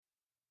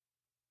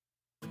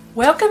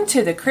Welcome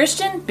to the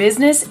Christian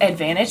Business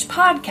Advantage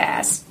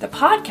Podcast, the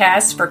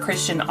podcast for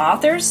Christian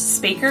authors,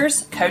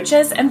 speakers,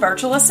 coaches, and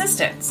virtual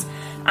assistants.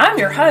 I'm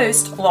your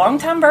host,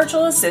 longtime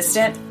virtual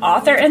assistant,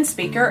 author, and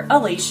speaker,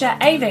 Alicia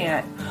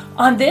Avant.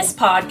 On this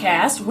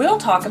podcast, we'll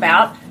talk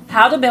about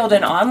how to build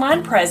an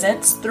online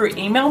presence through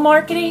email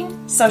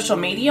marketing, social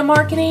media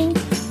marketing,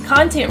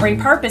 content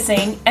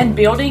repurposing, and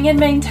building and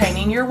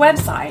maintaining your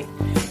website.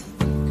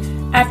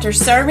 After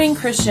serving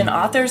Christian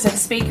authors and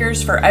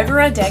speakers for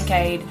over a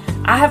decade,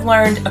 I have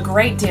learned a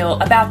great deal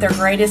about their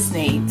greatest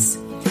needs,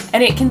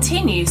 and it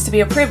continues to be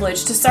a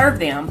privilege to serve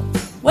them.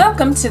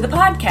 Welcome to the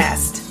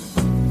podcast.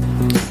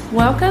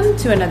 Welcome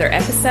to another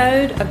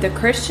episode of the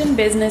Christian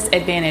Business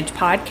Advantage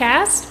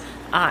Podcast.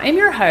 I am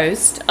your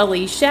host,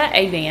 Alicia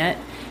Avant,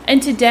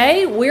 and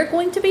today we're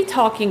going to be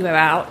talking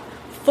about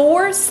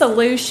 4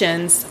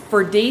 solutions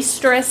for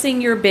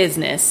de-stressing your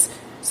business,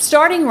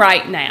 starting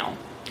right now.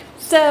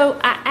 So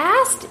I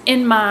asked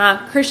in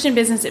my Christian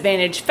Business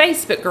Advantage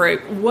Facebook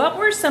group, what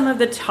were some of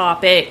the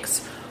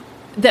topics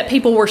that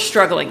people were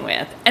struggling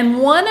with? And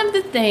one of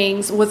the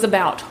things was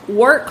about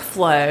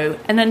workflow,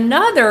 and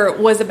another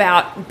was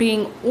about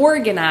being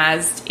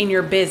organized in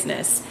your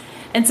business.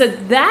 And so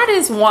that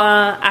is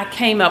why I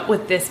came up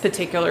with this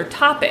particular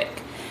topic.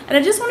 And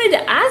I just wanted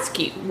to ask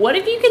you, what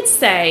if you could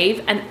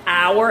save an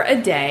hour a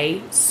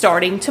day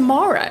starting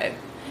tomorrow?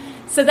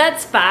 So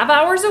that's 5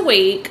 hours a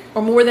week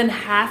or more than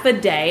half a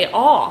day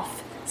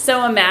off.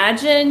 So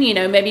imagine,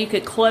 maybe you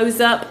could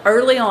close up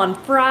early on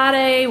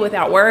Friday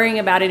without worrying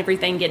about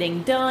everything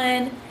getting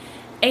done.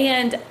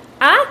 And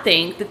I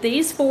think that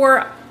these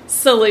 4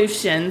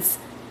 solutions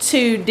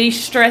to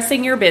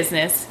de-stressing your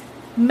business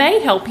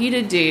may help you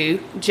to do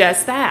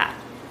just that.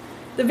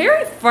 The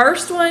very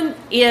first one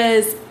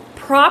is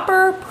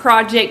proper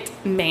project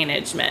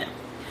management.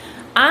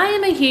 I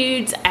am a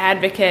huge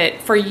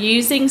advocate for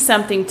using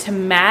something to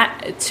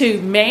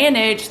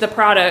manage the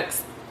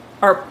products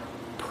or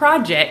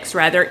projects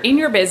in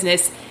your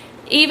business,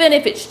 even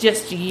if it's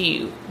just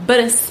you, but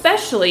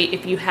especially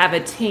if you have a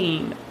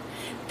team.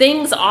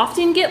 Things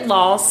often get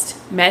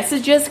lost,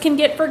 messages can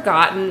get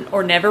forgotten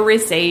or never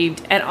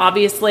received, and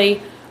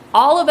obviously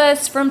all of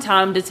us from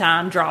time to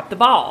time drop the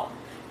ball.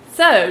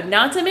 So,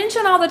 not to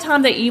mention all the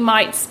time that you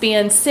might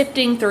spend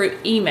sifting through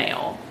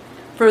email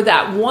for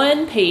that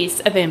one piece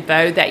of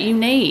info that you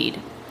need.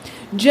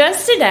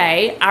 Just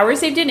today, I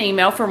received an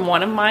email from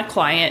one of my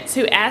clients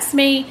who asked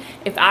me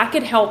if I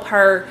could help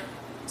her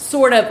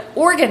sort of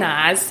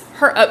organize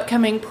her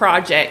upcoming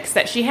projects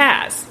that she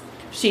has.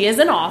 She is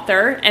an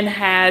author and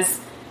has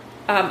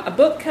a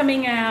book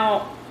coming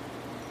out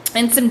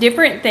and some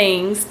different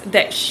things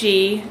that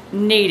she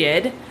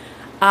needed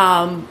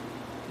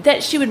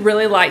that she would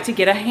really like to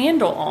get a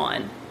handle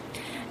on.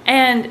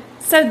 And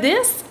so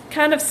this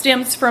kind of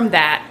stems from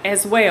that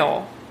as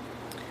well.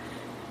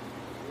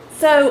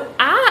 So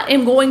I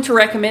am going to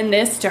recommend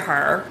this to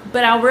her,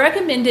 but I'll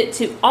recommend it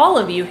to all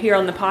of you here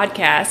on the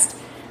podcast,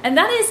 and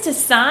that is to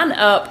sign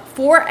up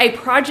for a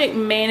project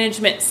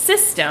management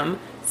system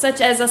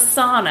such as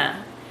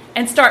Asana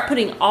and start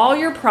putting all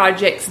your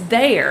projects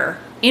there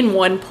in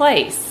one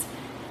place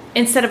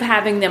instead of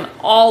having them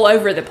all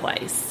over the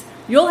place.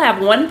 You'll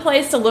have one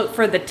place to look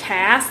for the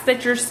tasks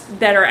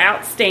that are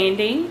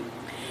outstanding,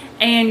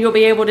 and you'll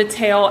be able to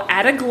tell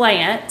at a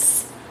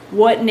glance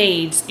what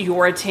needs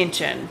your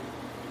attention.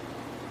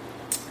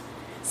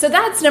 So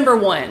that's number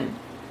 1.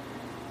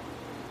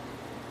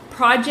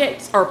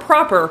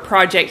 Proper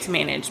project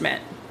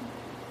management.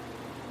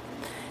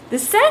 The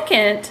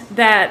second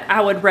that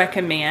I would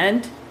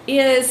recommend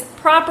is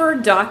proper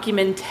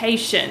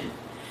documentation.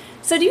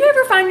 So do you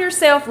ever find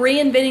yourself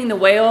reinventing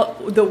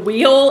the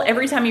wheel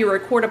every time you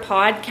record a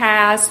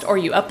podcast or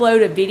you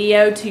upload a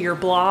video to your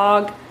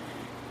blog?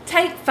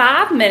 Take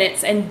 5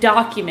 minutes and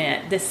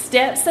document the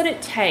steps that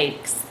it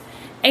takes.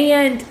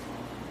 And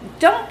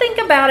don't think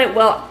about it,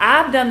 well,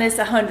 I've done this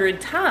 100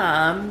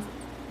 times.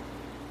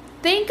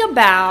 Think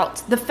about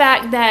the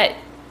fact that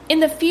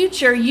in the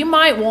future, you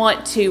might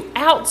want to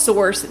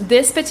outsource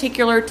this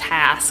particular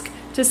task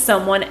to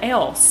someone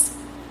else.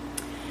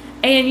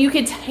 And you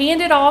could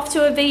hand it off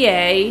to a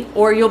VA,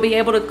 or you'll be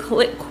able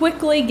to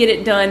quickly get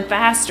it done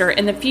faster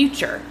in the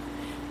future.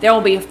 There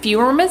will be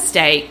fewer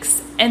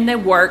mistakes, and the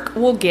work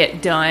will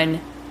get done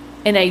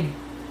in a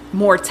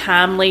more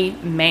timely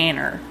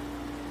manner.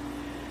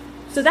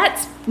 So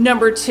that's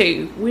number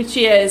 2, which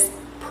is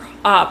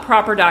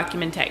proper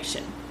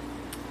documentation.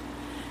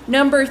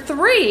 Number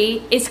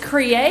 3 is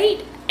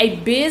create a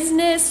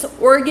business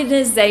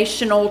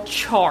organizational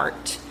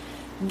chart.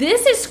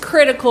 This is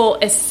critical,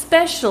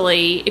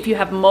 especially if you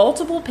have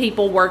multiple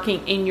people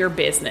working in your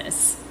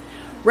business.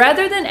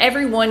 Rather than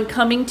everyone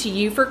coming to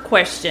you for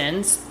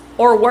questions,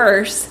 or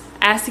worse,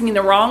 asking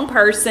the wrong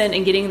person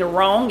and getting the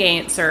wrong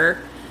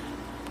answer,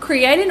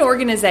 create an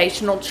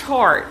organizational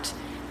chart.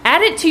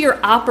 Add it to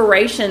your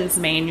operations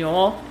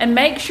manual and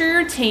make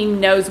sure your team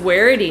knows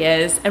where it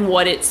is and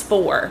what it's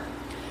for.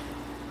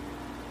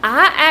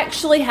 I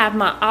actually have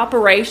my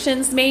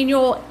operations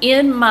manual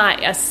in my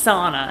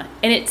Asana,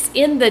 and it's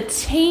in the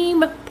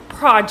team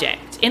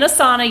project. In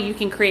Asana, you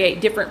can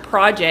create different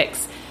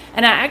projects,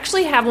 and I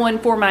actually have one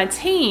for my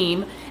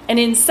team, and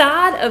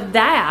inside of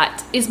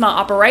that is my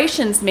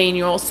operations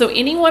manual, so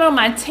anyone on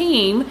my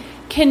team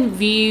can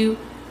view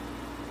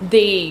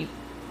the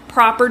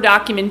proper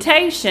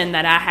documentation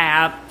that I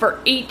have for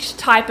each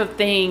type of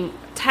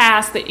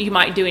task that you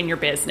might do in your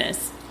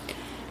business.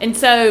 And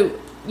so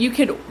you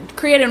could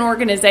create an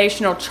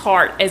organizational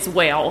chart as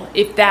well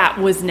if that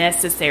was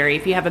necessary,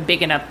 if you have a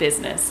big enough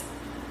business.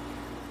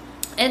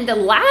 And the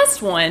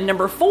last one,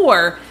 number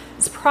 4,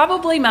 is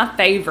probably my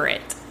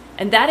favorite,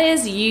 and that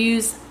is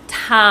use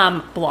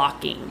time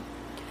blocking.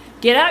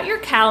 Get out your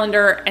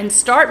calendar and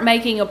start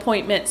making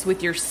appointments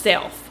with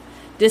yourself.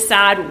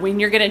 Decide when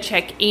you're going to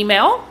check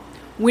email,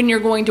 when you're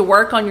going to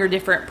work on your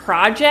different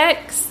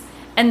projects,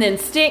 and then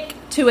stick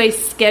to a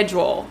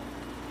schedule.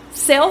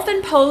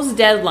 Self-imposed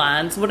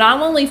deadlines will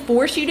not only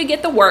force you to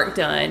get the work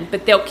done,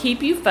 but they'll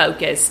keep you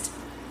focused.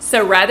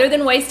 So rather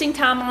than wasting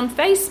time on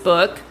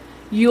Facebook,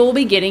 you'll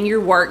be getting your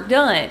work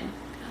done.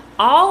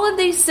 All of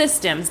these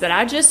systems that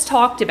I just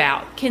talked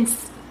about can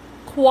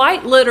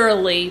quite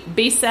literally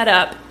be set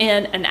up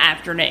in an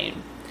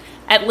afternoon,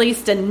 at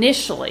least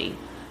initially.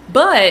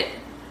 But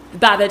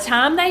by the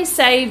time they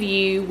save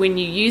you when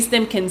you use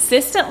them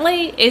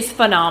consistently is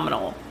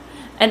phenomenal.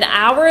 An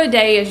hour a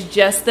day is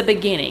just the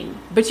beginning,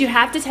 but you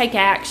have to take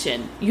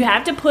action. You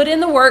have to put in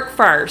the work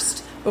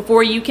first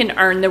before you can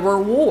earn the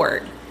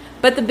reward.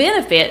 But the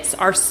benefits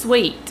are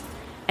sweet.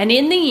 And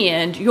in the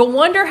end, you'll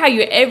wonder how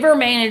you ever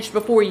managed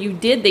before you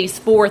did these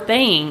 4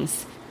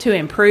 things to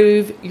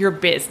improve your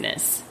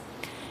business.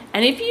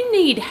 And if you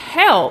need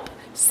help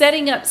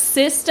setting up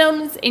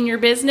systems in your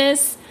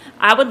business,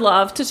 I would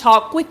love to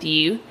talk with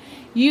you.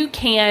 You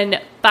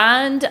can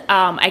find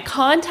a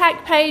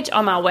contact page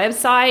on my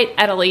website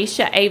at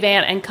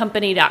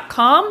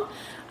aliciaavantandcompany.com.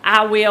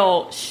 I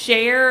will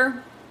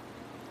share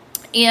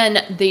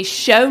in the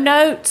show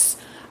notes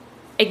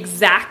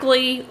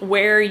exactly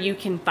where you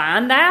can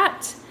find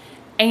that.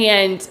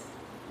 And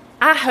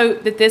I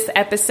hope that this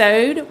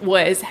episode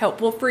was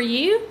helpful for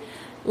you.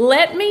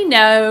 Let me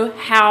know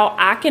how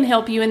I can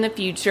help you in the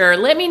future.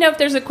 Let me know if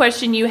there's a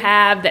question you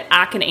have that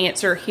I can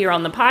answer here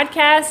on the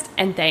podcast.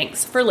 And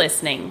thanks for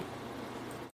listening.